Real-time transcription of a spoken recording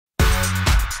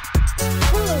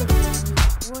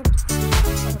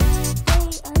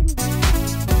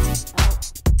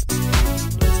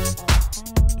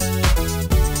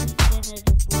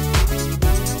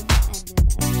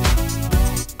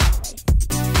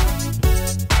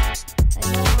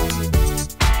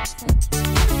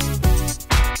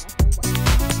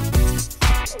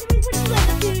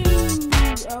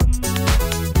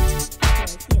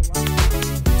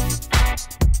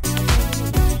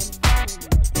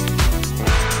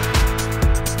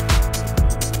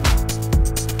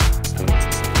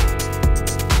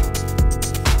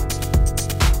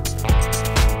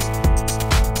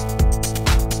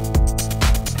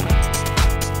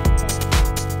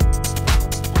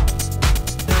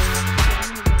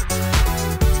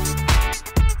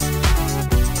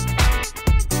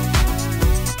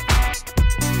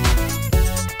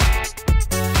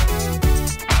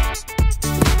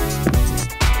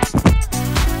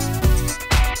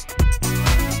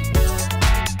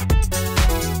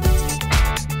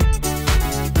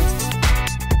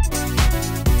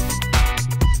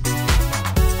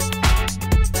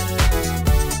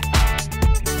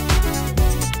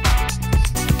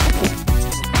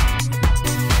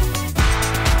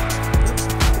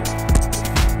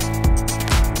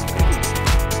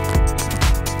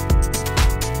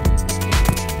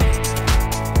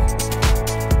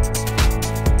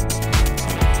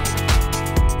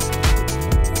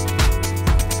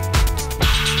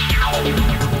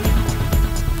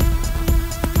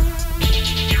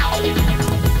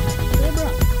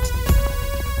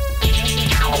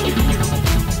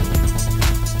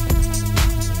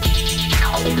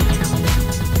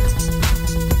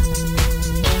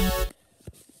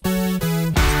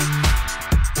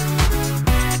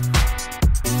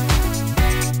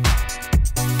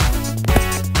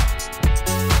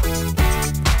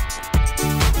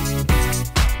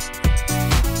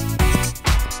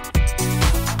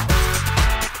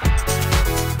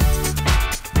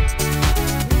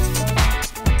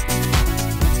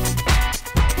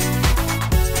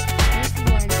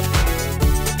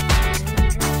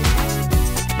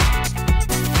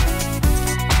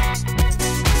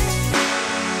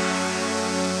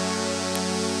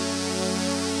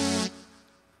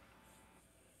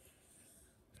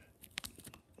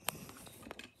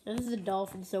This is a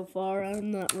dolphin so far.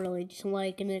 I'm not really just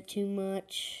liking it too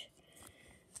much.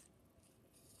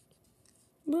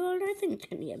 But I think it's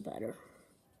gonna get better.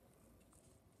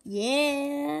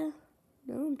 Yeah.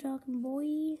 No, I'm talking,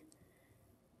 boy.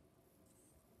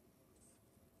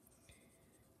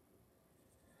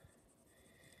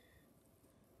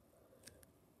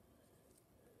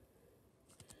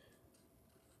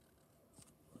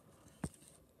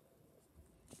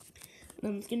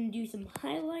 I'm just gonna do some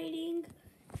highlighting,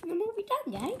 and then we'll be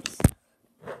done, guys.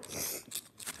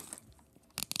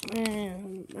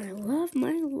 I love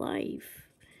my life.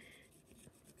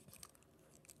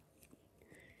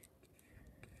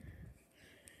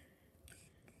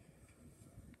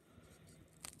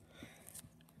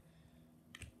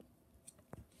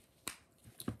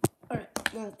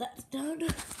 Alright, now that that's done,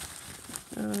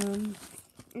 I'm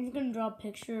gonna draw a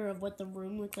picture of what the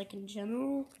room looks like in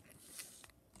general.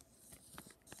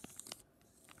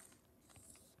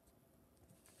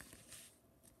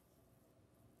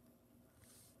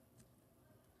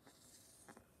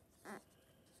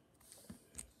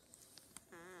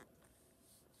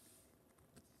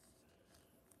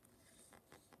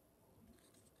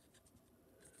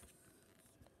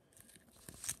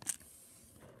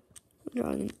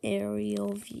 Drawing an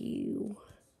aerial view.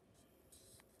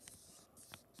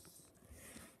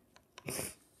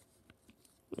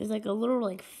 There's like a little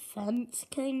like fence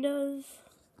kind of.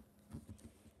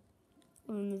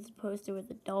 And there's a poster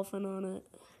with a dolphin on it.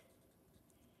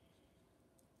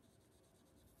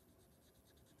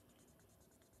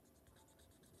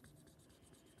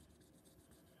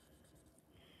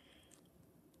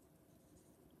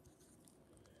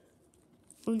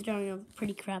 I'm drawing a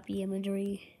pretty crappy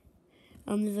imagery.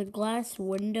 There's a glass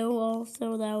window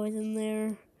also that was in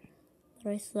there that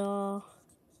I saw.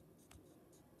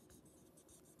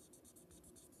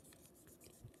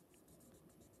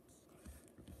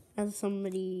 As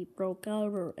somebody broke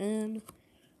out or in.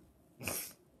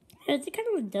 Yeah, it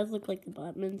kind of does look like the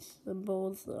Batman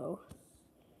symbols though.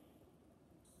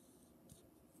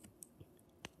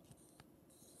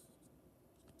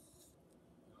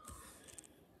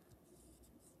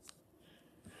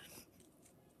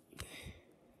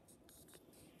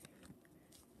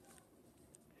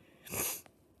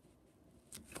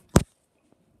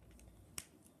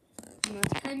 And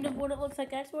that's kind of what it looks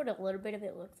like. That's what a little bit of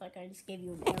it looks like. I just gave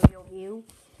you an aerial view.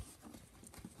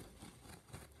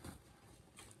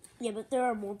 Yeah, but there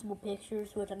are multiple pictures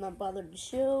which I'm not bothered to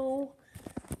show.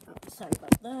 Oh, sorry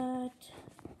about that.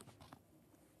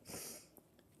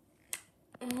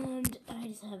 And I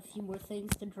just have a few more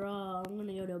things to draw. I'm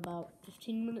gonna go to about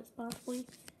 15 minutes possibly.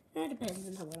 That depends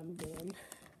on what I'm doing.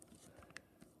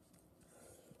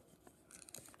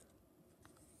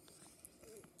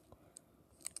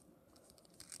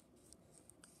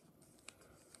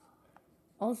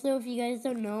 Also, if you guys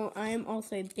don't know, I am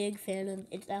also a big fan of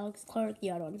It's Alex Clark,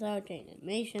 The Odd Ones Out, Jane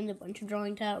Animations, a bunch of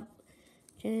drawing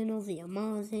channels, The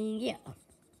Amazing, yeah.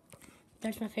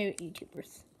 That's my favorite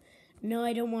YouTubers. No,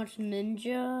 I don't watch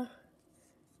Ninja.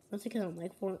 That's because I don't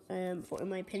like in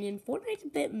my opinion, Fortnite's a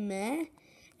bit meh.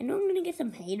 I know I'm gonna get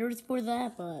some haters for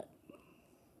that, but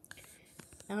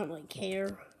I don't really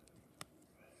care.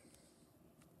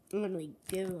 I don't really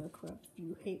give a crap if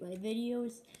you hate my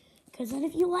videos. Because then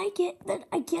if you like it, then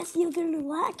I guess you're going to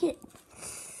like it.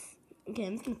 Okay,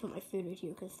 I'm just going to put my food right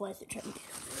here because Slice is trying to get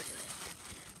over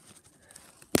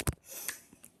it.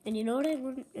 And you know what I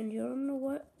wouldn't, and you don't know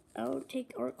what? I don't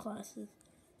take art classes.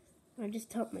 I just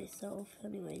taught myself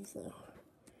anyways, so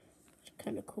it's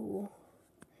kind of cool.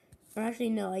 Or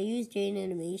actually, no, I use Jane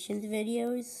Animations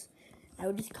videos. I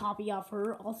would just copy off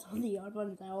her, also The Odd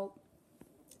Ones Out.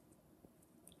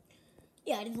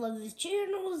 Yeah, I just love these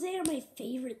channels. They are my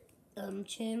favorite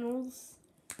channels.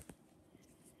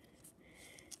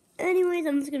 Anyways,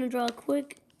 I'm just gonna draw a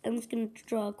quick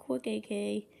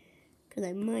AK because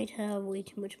I might have way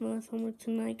too much math homework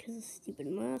tonight because the stupid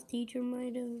math teacher may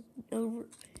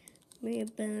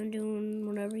have been doing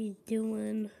whatever he's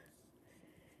doing.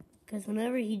 Because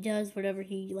whenever he does whatever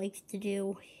he likes to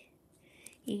do,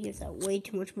 he gives out way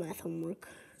too much math homework.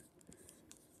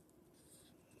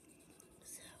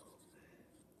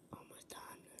 Almost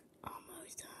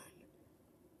done.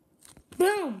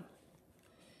 Boom!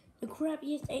 The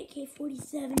crappiest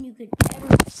AK-47 you could ever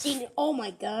have seen. Oh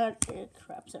my god.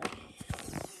 Crap, sorry.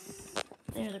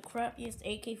 They're the crappiest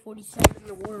AK-47 in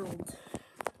the world.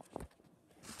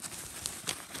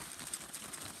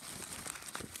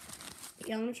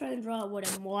 Okay, I'm gonna try and draw what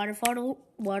a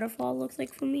waterfall looks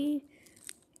like for me.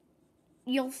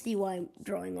 You'll see why I'm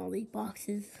drawing all these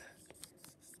boxes.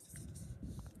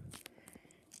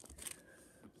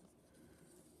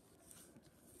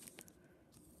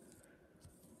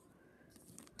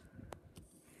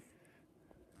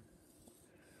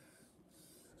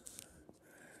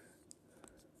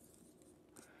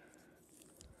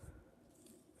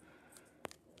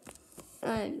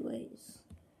 Anyways,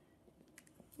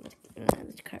 let's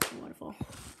crack the waterfall.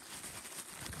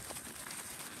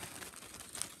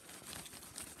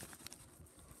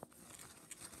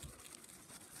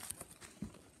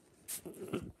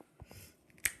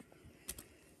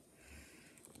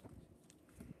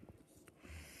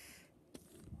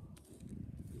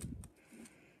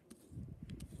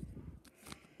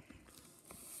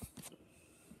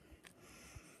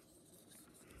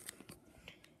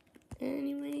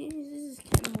 Anyways, this is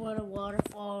kind of what a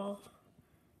waterfall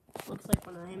looks like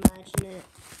when I imagine it.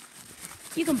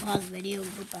 You can pause the video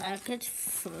and go back, it's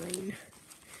fine.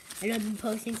 And I've been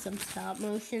posting some stop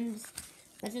motions.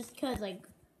 That's just because, like,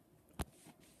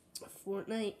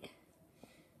 Fortnite.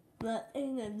 But,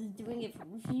 and I'm just doing it for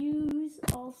views.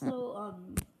 Also,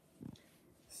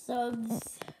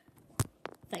 subs.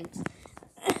 Thanks.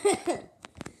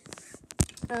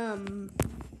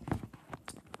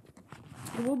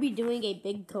 I will be doing a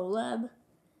big collab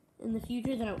in the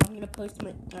future that I'm going to post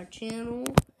to our channel.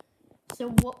 So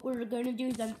what we're going to do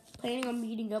is I'm planning on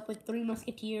meeting up with 3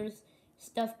 Musketeers,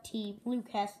 Stuffed Tea,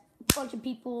 Bluecast, a bunch of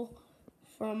people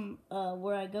from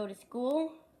where I go to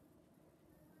school.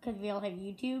 Because we all have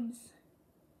YouTubes.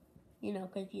 You know,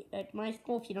 because at my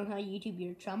school, if you don't have a YouTube,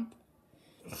 you're a chump.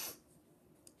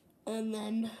 And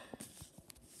then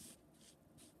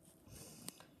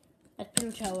that's pretty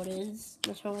much how it is.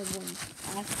 That's how everyone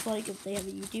acts like if they have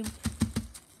a YouTube.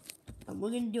 We're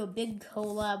gonna do a big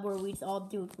collab where we all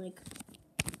do like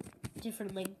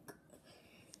different like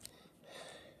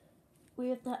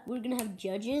we're gonna have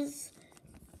judges.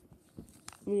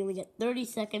 We're gonna get 30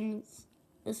 seconds.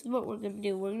 This is what we're gonna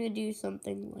do. We're gonna do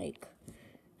something like,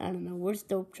 I don't know. We're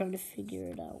still trying to figure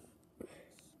it out.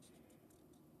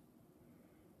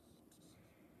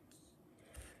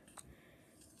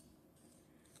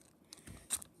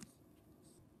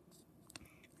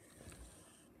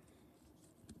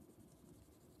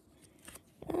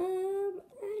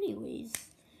 Anyways,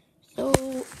 so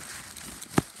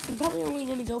I'm probably only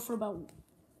gonna go for about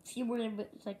a few more,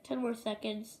 it's like 10 more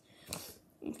seconds.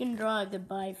 I'm gonna draw a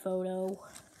goodbye photo.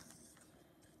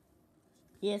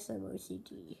 Yes, I'm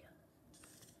OCD.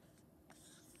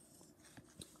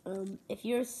 If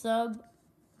you're a sub,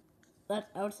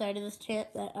 that's outside of this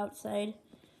chat, that outside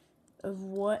of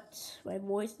what my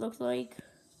voice looks like,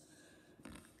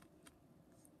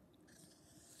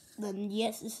 then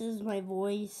yes, this is my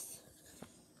voice.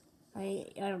 I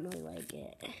don't really like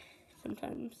it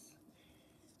sometimes.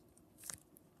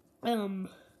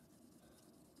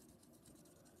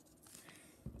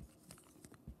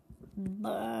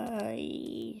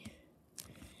 Bye.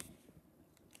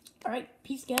 Alright,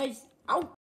 peace guys. Out.